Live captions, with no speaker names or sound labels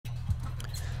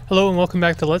Hello and welcome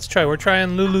back to Let's Try. We're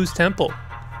trying Lulu's Temple.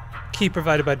 Key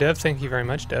provided by Dev. Thank you very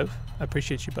much, Dev. I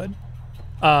appreciate you,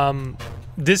 bud.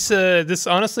 This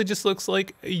honestly just looks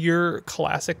like your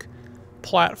classic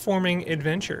platforming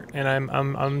adventure, and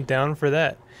I'm down for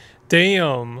that.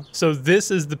 Damn. So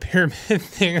this is the pyramid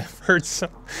thing. I've heard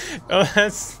some. Oh,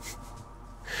 that's.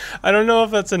 I don't know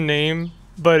if that's a name,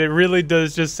 but it really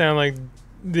does just sound like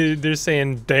they're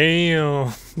saying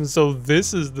damn. So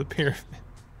this is the pyramid.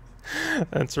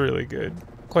 That's really good.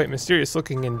 Quite mysterious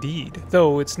looking indeed,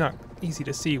 though it's not easy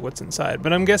to see what's inside,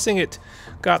 but I'm guessing it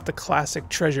got the classic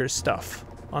treasure stuff.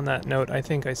 On that note, I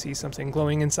think I see something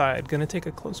glowing inside. Gonna take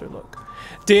a closer look.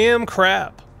 Damn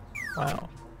crap. Wow.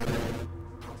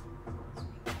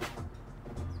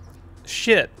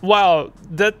 Shit. Wow,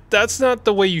 that's not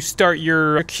the way you start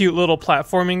your cute little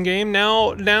platforming game.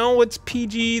 Now it's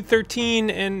PG-13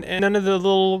 and none of the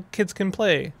little kids can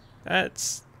play.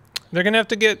 They're gonna have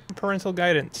to get parental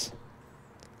guidance.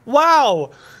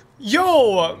 Wow!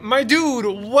 Yo, my dude,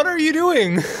 what are you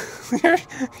doing?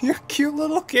 your cute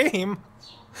little game.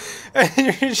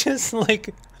 And you're just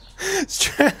like...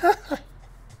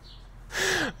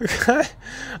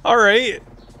 Alright.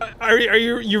 Are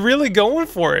you really going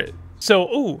for it? So,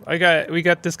 ooh, we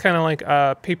got this kind of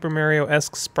like Paper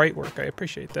Mario-esque sprite work. I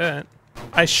appreciate that.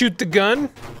 I shoot the gun.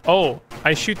 Oh,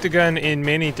 I shoot the gun in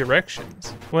many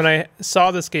directions. When I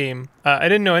saw this game, I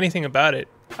didn't know anything about it.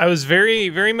 I was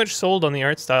very much sold on the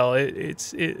art style.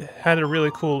 It had a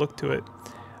really cool look to it.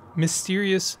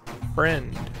 Mysterious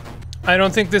friend. I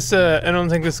don't think this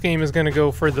game is gonna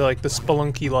go for the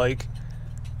Spelunky like.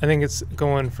 I think it's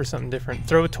going for something different.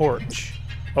 Throw a torch.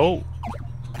 Oh.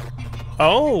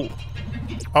 Oh.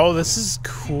 Oh, this is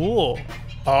cool.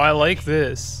 Oh, I like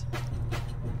this.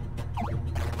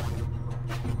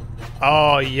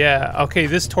 Oh yeah. Okay,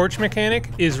 this torch mechanic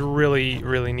is really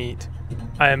neat.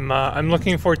 I'm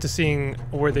looking forward to seeing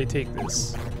where they take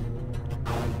this.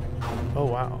 Oh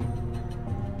wow.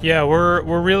 Yeah, we're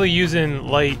really using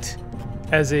light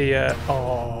as a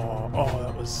oh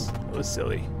that was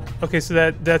silly. Okay, so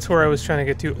that's where I was trying to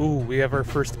get to. Ooh, we have our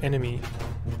first enemy.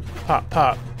 Pop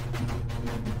pop.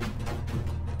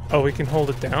 Oh, we can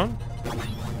hold it down?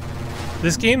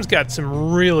 This game's got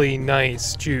some really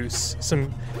nice juice,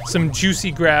 some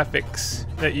juicy graphics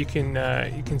that you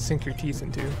can sink your teeth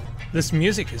into. This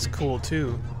music is cool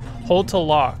too. Hold to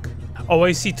lock. Oh,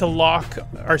 I see, to lock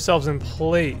ourselves in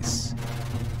place.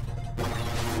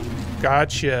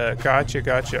 Gotcha.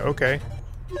 Okay.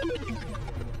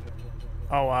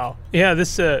 Oh wow. Yeah,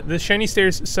 this shiny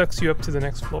stairs sucks you up to the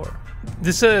next floor.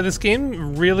 This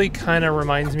game really kind of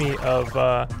reminds me of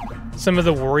some of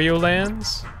the Wario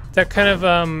Lands. That kind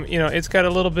of, you know, it's got a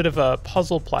little bit of a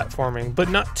puzzle platforming, but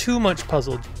not too much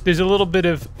puzzle. There's a little bit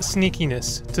of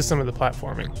sneakiness to some of the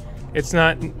platforming. It's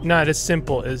not as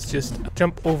simple as just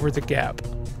jump over the gap.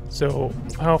 So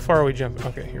how far are we jumping?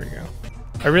 Okay, here we go.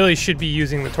 I really should be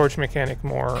using the torch mechanic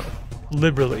more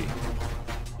liberally.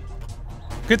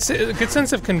 Good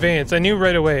sense of conveyance. I knew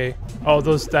right away. Oh,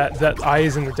 that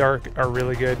eyes in the dark are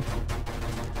really good.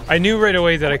 I knew right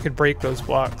away that I could break those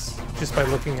blocks just by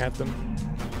looking at them.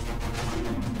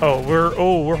 Oh,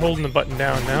 we're holding the button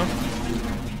down now.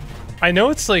 I know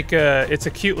it's like it's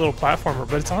a cute little platformer,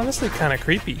 but it's honestly kind of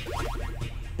creepy.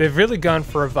 They've really gone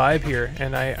for a vibe here,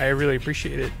 and I really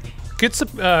appreciate it. Good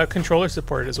controller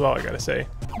support as well, I gotta say.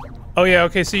 Oh yeah,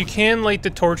 okay, so you can light the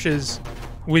torches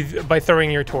by throwing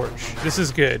your torch. This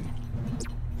is good.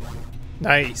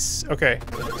 Nice. Okay,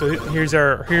 so here's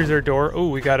our door. Oh,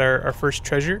 we got our first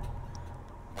treasure.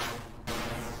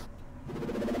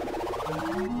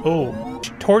 Oh.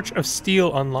 Torch of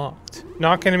Steel unlocked.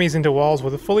 Knock enemies into walls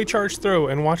with a fully charged throw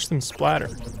and watch them splatter.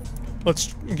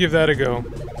 Let's give that a go.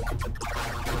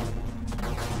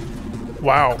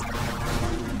 Wow.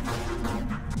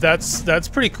 That's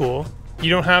pretty cool.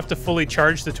 You don't have to fully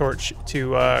charge the torch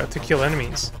to kill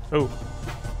enemies. Oh,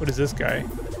 what is this guy?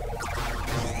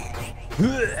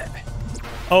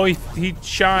 Oh, he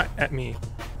shot at me.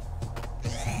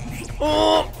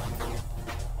 Oh.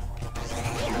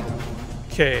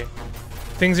 Okay.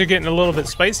 Things are getting a little bit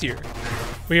spicier.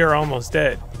 We are almost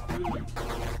dead.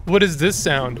 What is this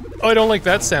sound? Oh, I don't like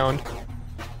that sound.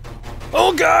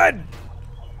 Oh god!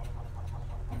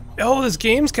 Oh, this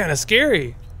game's kind of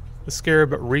scary. The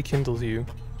scarab rekindles you.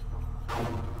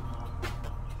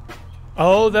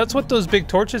 Oh, that's what those big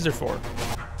torches are for.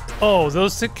 Oh,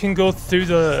 those that can go through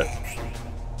the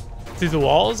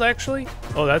walls actually?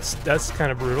 Oh, that's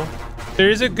kind of brutal. There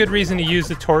is a good reason to use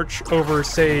the torch over,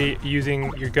 say,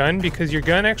 using your gun, because your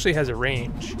gun actually has a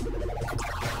range.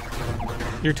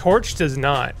 Your torch does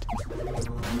not.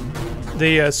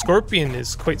 The scorpion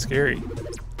is quite scary.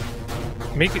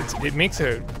 it makes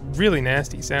a really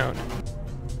nasty sound.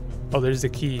 Oh, there's the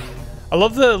key. I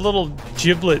love the little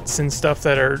giblets and stuff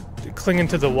that are clinging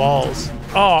to the walls.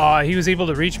 Oh, he was able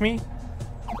to reach me?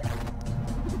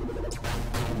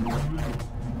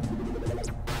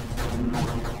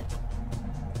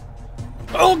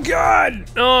 Oh god!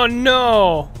 Oh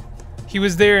no! He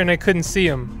was there and I couldn't see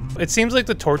him. It seems like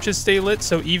the torches stay lit,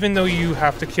 so even though you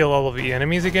have to kill all of the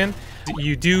enemies again,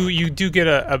 you do get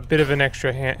a bit of an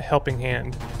extra helping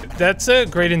hand. That's a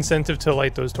great incentive to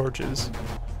light those torches.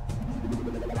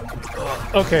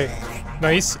 Okay,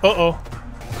 nice. Uh-oh.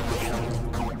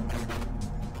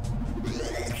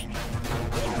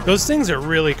 Those things are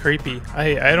really creepy.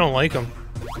 I don't like them.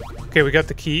 Okay, we got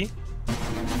the key.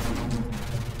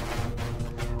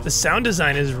 The sound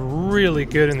design is really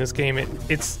good in this game.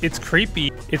 It's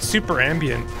creepy. It's super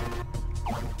ambient.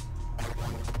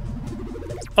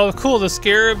 Oh, cool. The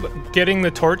scarab getting the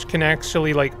torch can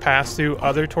actually like pass through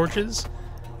other torches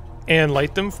and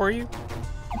light them for you.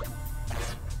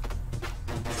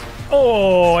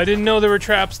 Oh, I didn't know there were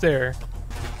traps there.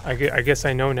 I guess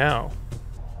I know now.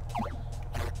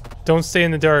 Don't stay in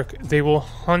the dark. They will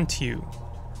hunt you.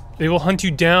 They will hunt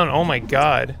you down. Oh my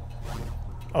god.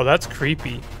 Oh, that's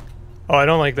creepy. Oh, I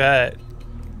don't like that.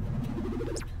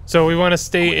 So we want to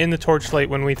stay in the torchlight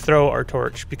when we throw our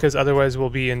torch, because otherwise we'll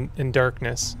be in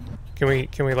darkness. Can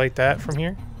we light that from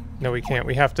here? No, we can't.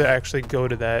 We have to actually go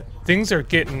to that. Things are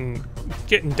getting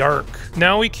dark.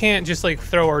 Now we can't just like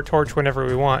throw our torch whenever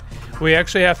we want. We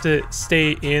actually have to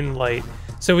stay in light.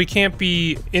 So we can't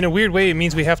be, in a weird way, it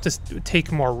means we have to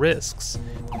take more risks.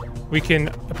 We can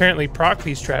apparently proc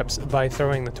these traps by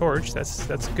throwing the torch.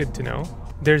 That's good to know.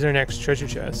 There's our next treasure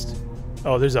chest.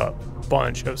 Oh, there's a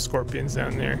bunch of scorpions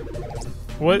down there.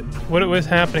 What was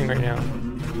happening right now?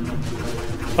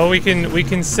 Oh, we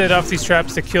can set off these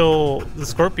traps to kill the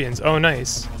scorpions. Oh,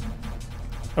 nice.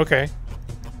 Okay.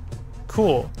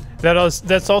 Cool.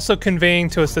 That's also conveying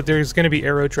to us that there's going to be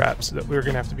arrow traps that we're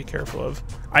going to have to be careful of.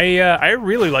 I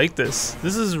really like this.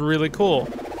 This is really cool.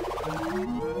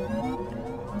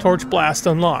 Torch blast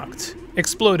unlocked.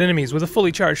 Explode enemies with a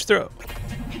fully charged throw.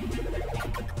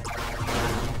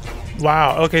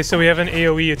 Wow, okay, so we have an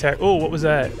AoE attack. Oh, what was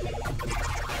that?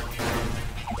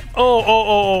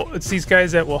 Oh, it's these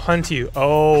guys that will hunt you.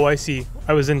 Oh, I see.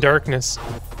 I was in darkness.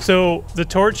 So the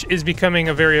torch is becoming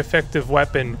a very effective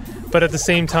weapon, but at the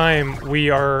same time,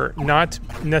 we are not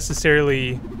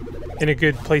necessarily in a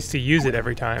good place to use it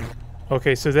every time.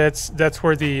 Okay, so that's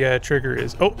where the trigger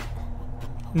is. Oh,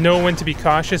 know when to be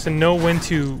cautious and know when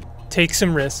to take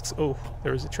some risks. Oh,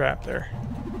 there was a trap there.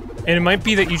 And it might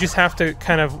be that you just have to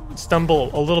kind of stumble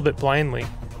a little bit blindly.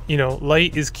 You know,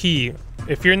 light is key.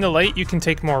 If you're in the light, you can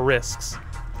take more risks.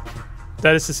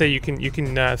 That is to say, you can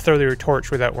throw your torch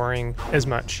without worrying as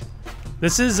much.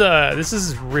 This is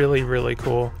really, really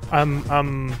cool.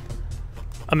 I'm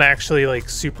actually like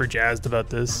super jazzed about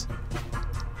this.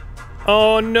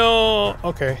 Oh no.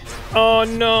 Okay. Oh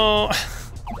no.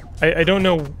 I don't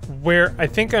know where. I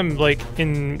think I'm like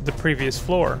in the previous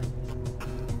floor.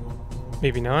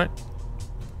 Maybe not.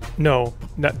 No,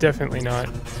 definitely not.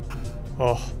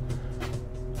 Oh,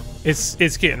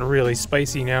 it's getting really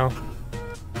spicy now.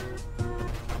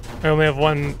 I only have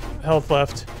 1 health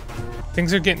left.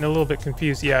 Things are getting a little bit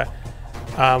confused. Yeah,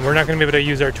 we're not gonna be able to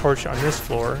use our torch on this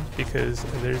floor because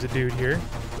there's a dude here.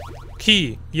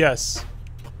 Key, yes.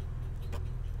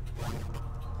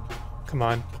 Come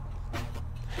on.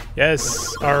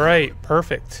 Yes. All right.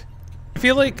 Perfect. I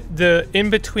feel like the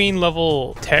in-between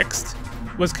level text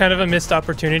was kind of a missed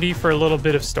opportunity for a little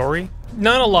bit of story.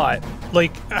 Not a lot.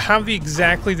 Like, have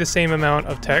exactly the same amount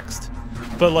of text,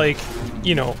 but like,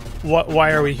 you know,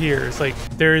 why are we here? It's like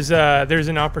there's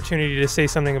an opportunity to say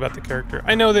something about the character.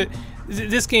 I know that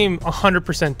this game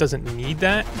 100% doesn't need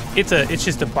that. It's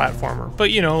just a platformer.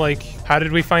 But you know, like, how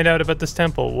did we find out about this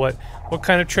temple? What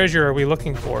kind of treasure are we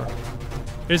looking for?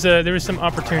 There was some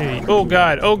opportunity. Oh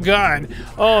god. Oh god.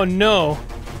 Oh no.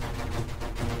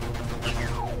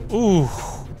 Ooh.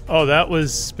 Oh, that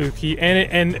was spooky.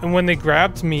 And when they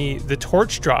grabbed me, the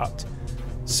torch dropped.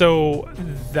 So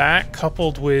that,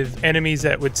 coupled with enemies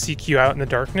that would seek you out in the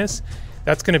darkness,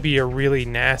 that's going to be a really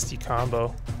nasty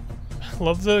combo. I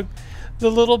love the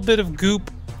little bit of goop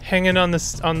hanging on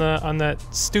that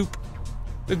stoop.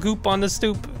 The goop on the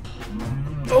stoop.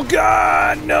 Oh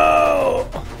god, no!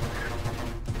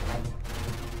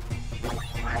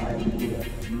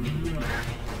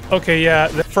 Okay, yeah,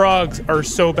 the frogs are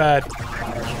so bad.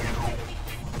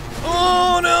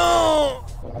 Oh no!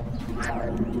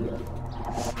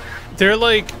 They're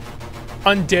like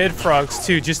undead frogs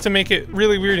too, just to make it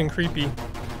really weird and creepy.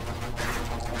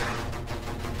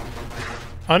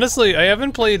 Honestly, I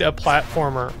haven't played a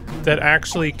platformer that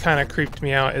actually kind of creeped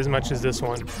me out as much as this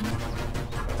one.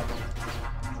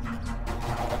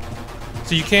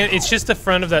 So you can't, it's just the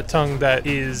front of that tongue that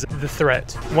is the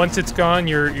threat. Once it's gone,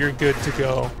 you're good to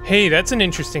go. Hey, that's an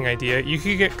interesting idea. You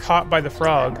could get caught by the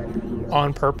frog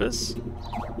on purpose.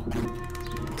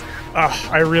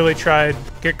 I really tried.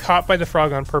 Get caught by the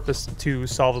frog on purpose to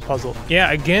solve a puzzle.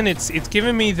 Yeah, again, it's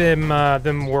giving me them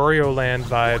Wario Land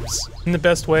vibes in the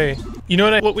best way. You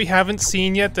know what we haven't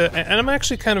seen yet, and I'm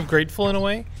actually kind of grateful in a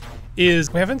way,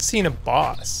 is we haven't seen a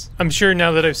boss. I'm sure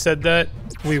now that I've said that,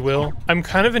 we will. I'm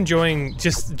kind of enjoying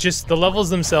just the levels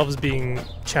themselves being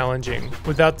challenging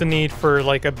without the need for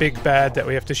like a big bad that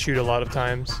we have to shoot a lot of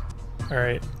times. All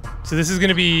right, so this is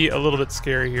gonna be a little bit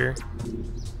scary here.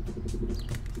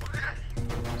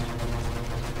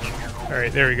 All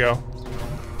right, there we go.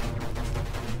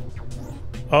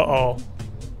 Uh-oh.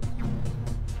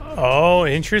 Oh,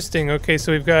 interesting. Okay,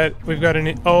 so we've got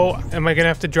an, oh, am I gonna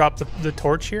have to drop the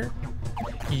torch here?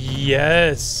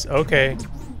 Yes, okay.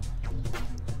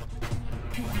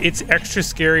 It's extra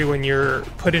scary when you're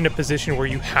put in a position where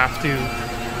you have to,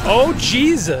 oh,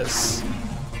 Jesus.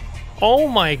 Oh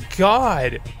my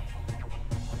God.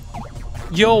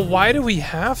 Yo, why do we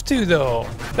have to though?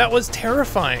 That was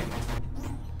terrifying.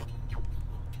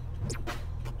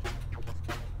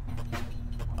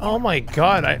 Oh my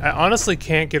God, I honestly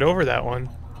can't get over that one.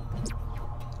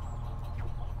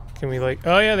 Can we like,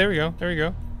 oh yeah, there we go, there we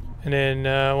go. And then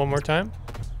one more time.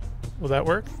 Will that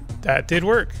work? That did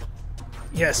work.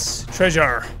 Yes,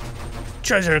 treasure.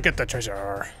 Treasure, get the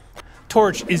treasure.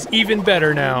 Torch is even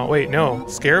better now. Wait, no,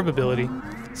 Scarab ability.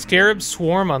 Scarab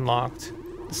Swarm unlocked.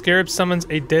 The Scarab summons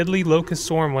a deadly locust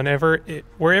swarm wherever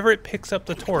it picks up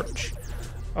the torch.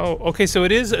 Oh, okay, so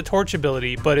it is a torch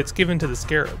ability, but it's given to the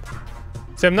Scarab.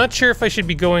 So I'm not sure if I should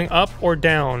be going up or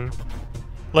down.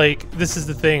 Like, this is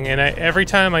the thing, and every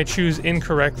time I choose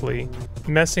incorrectly,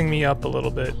 messing me up a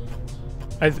little bit.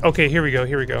 Okay, here we go,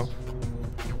 here we go.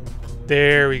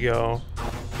 There we go.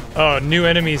 Oh, new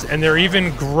enemies, and they're even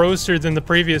grosser than the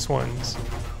previous ones.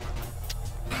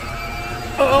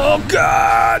 Oh,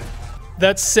 God!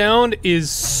 That sound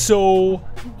is so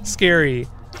scary.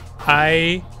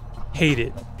 I hate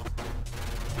it.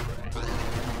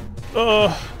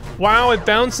 Ugh. Wow, it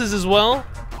bounces as well?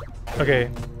 Okay.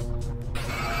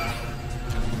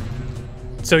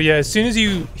 So yeah, as soon as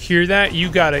you hear that,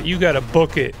 you gotta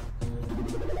book it.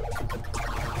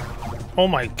 Oh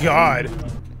my God.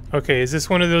 Okay, is this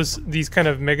one of these kind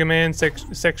of Mega Man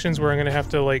sections where I'm gonna have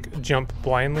to like jump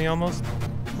blindly almost?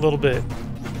 A little bit.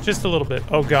 Just a little bit.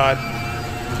 Oh God.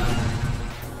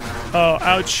 Oh,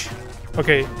 ouch.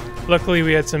 Okay, luckily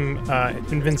we had some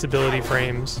invincibility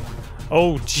frames.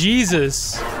 Oh,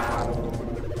 Jesus.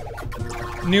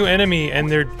 New enemy, and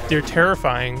they're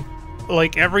terrifying.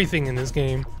 Like everything in this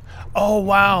game. Oh,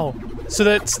 wow. So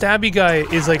that stabby guy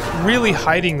is like really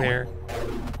hiding there.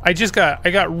 I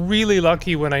got really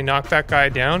lucky when I knocked that guy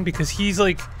down because he's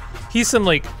some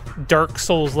like Dark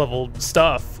Souls level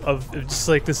stuff of just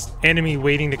like this enemy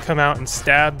waiting to come out and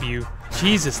stab you.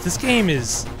 Jesus, this game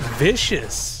is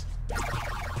vicious.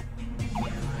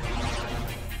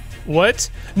 What?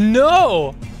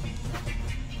 No!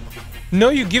 No,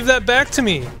 you give that back to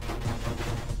me.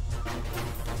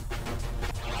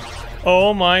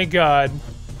 Oh my God.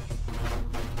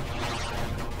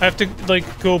 I have to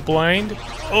like go blind.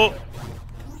 Oh.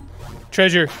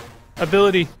 Treasure.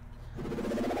 Ability.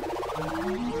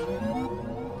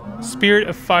 Spirit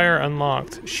of Fire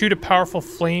unlocked. Shoot a powerful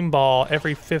flame ball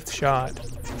every 5th shot.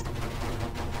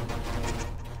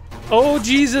 Oh,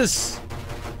 Jesus.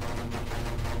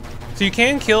 So you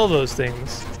can kill those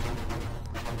things.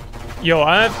 Yo,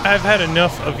 I've had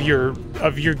enough of your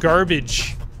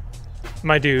garbage,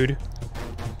 my dude.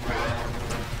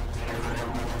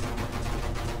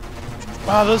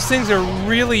 Wow, those things are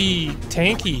really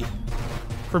tanky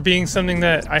for being something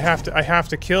that I have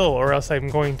to kill or else I'm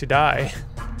going to die.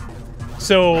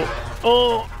 So,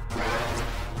 oh.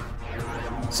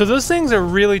 So those things are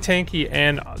really tanky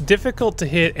and difficult to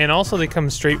hit, and also they come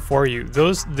straight for you.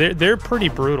 They're pretty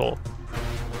brutal.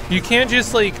 You can't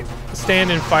just like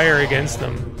stand and fire against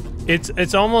them.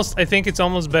 It's almost, I think it's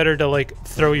almost better to like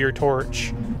throw your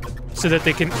torch so that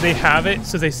they have it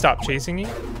so they stop chasing you.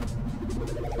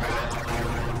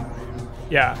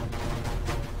 Yeah.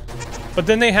 But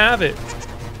then they have it.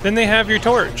 Then they have your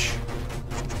torch.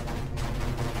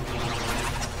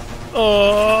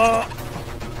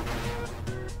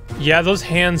 Yeah, those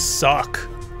hands suck.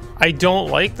 I don't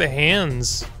like the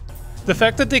hands. The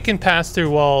fact that they can pass through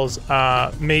walls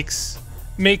makes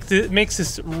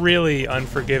this really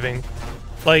unforgiving.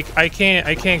 Like I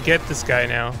can't get this guy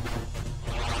now.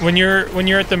 when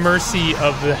you're at the mercy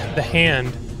of the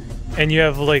hand, and you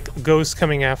have like ghosts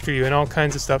coming after you and all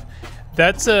kinds of stuff,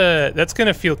 that's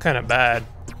gonna feel kind of bad.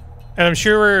 And I'm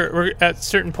sure we're at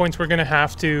certain points we're gonna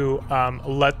have to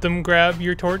let them grab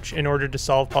your torch in order to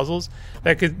solve puzzles.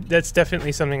 That's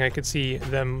definitely something I could see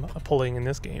them pulling in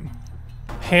this game.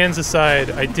 Hands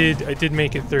aside, I did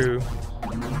make it through.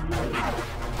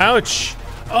 Ouch!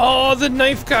 Oh, the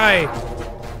knife guy!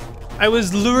 I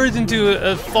was lured into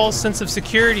a false sense of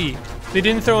security. They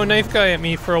didn't throw a knife guy at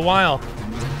me for a while.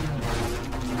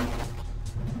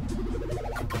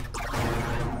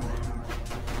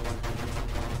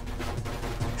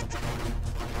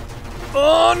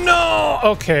 Oh no!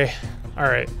 Okay, all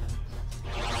right.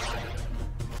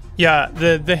 Yeah,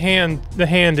 the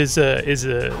hand is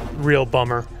a real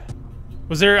bummer.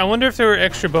 I wonder if there were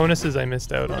extra bonuses I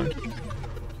missed out on.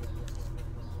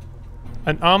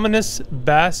 An ominous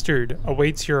bastard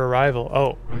awaits your arrival.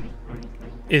 Oh,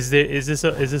 is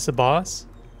this a boss?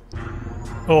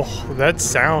 Oh, that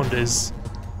sound is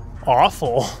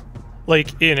awful,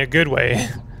 like in a good way.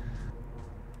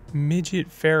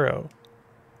 Midget Pharaoh.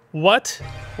 What?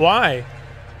 Why?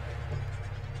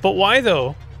 But why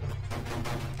though?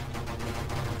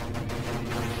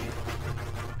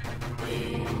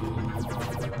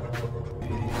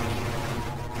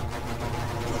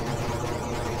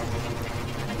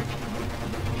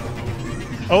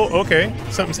 Oh, okay.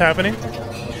 Something's happening.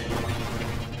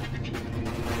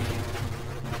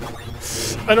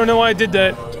 I don't know why I did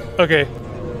that. Okay.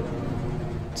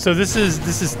 So this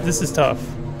is tough.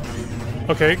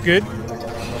 Okay, good.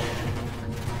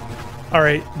 All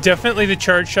right, definitely the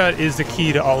charge shot is the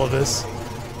key to all of this.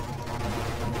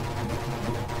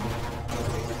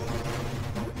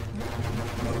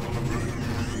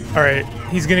 All right,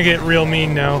 he's gonna get real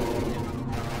mean now.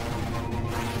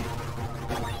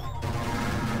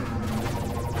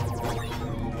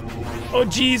 Oh,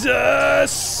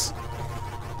 Jesus!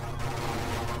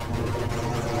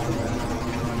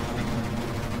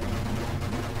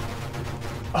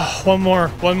 Oh, one more,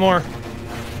 one more.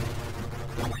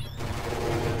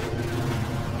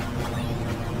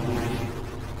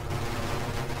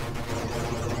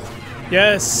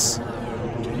 Yes!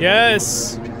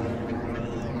 Yes!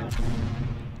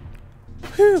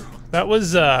 Whew! That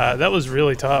was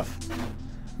really tough.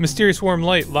 Mysterious warm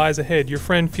light lies ahead. Your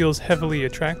friend feels heavily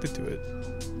attracted to it.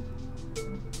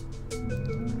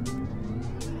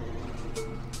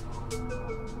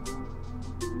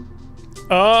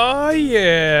 Oh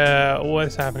yeah!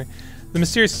 What's happening? The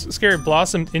mysterious spirit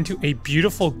blossomed into a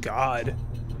beautiful god.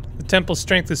 The temple's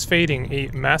strength is fading. A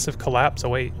massive collapse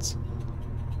awaits.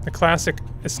 The classic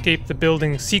escape the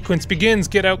building sequence begins.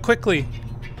 Get out quickly.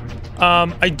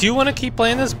 I do want to keep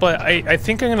playing this, but I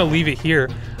think I'm going to leave it here.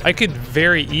 I could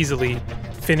very easily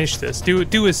finish this,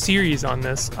 do a series on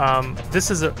this.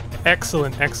 This is an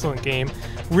excellent game.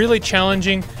 Really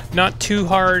challenging, not too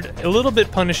hard, a little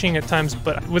bit punishing at times,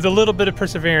 but with a little bit of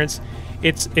perseverance,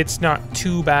 it's not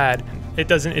too bad. It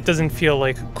doesn't feel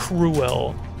like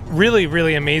cruel.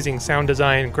 Really amazing sound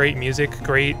design, great music,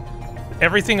 great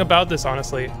everything about this,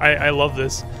 honestly. I love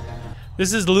this.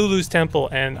 This is Lulu's Temple,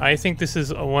 and I think this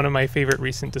is one of my favorite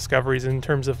recent discoveries in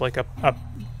terms of like a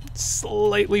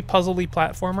slightly puzzly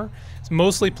platformer. It's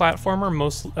mostly platformer,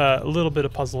 a little bit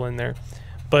of puzzle in there.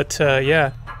 But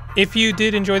yeah, if you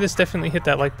did enjoy this, definitely hit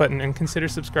that like button and consider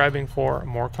subscribing for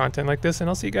more content like this, and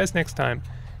I'll see you guys next time.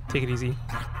 Take it easy.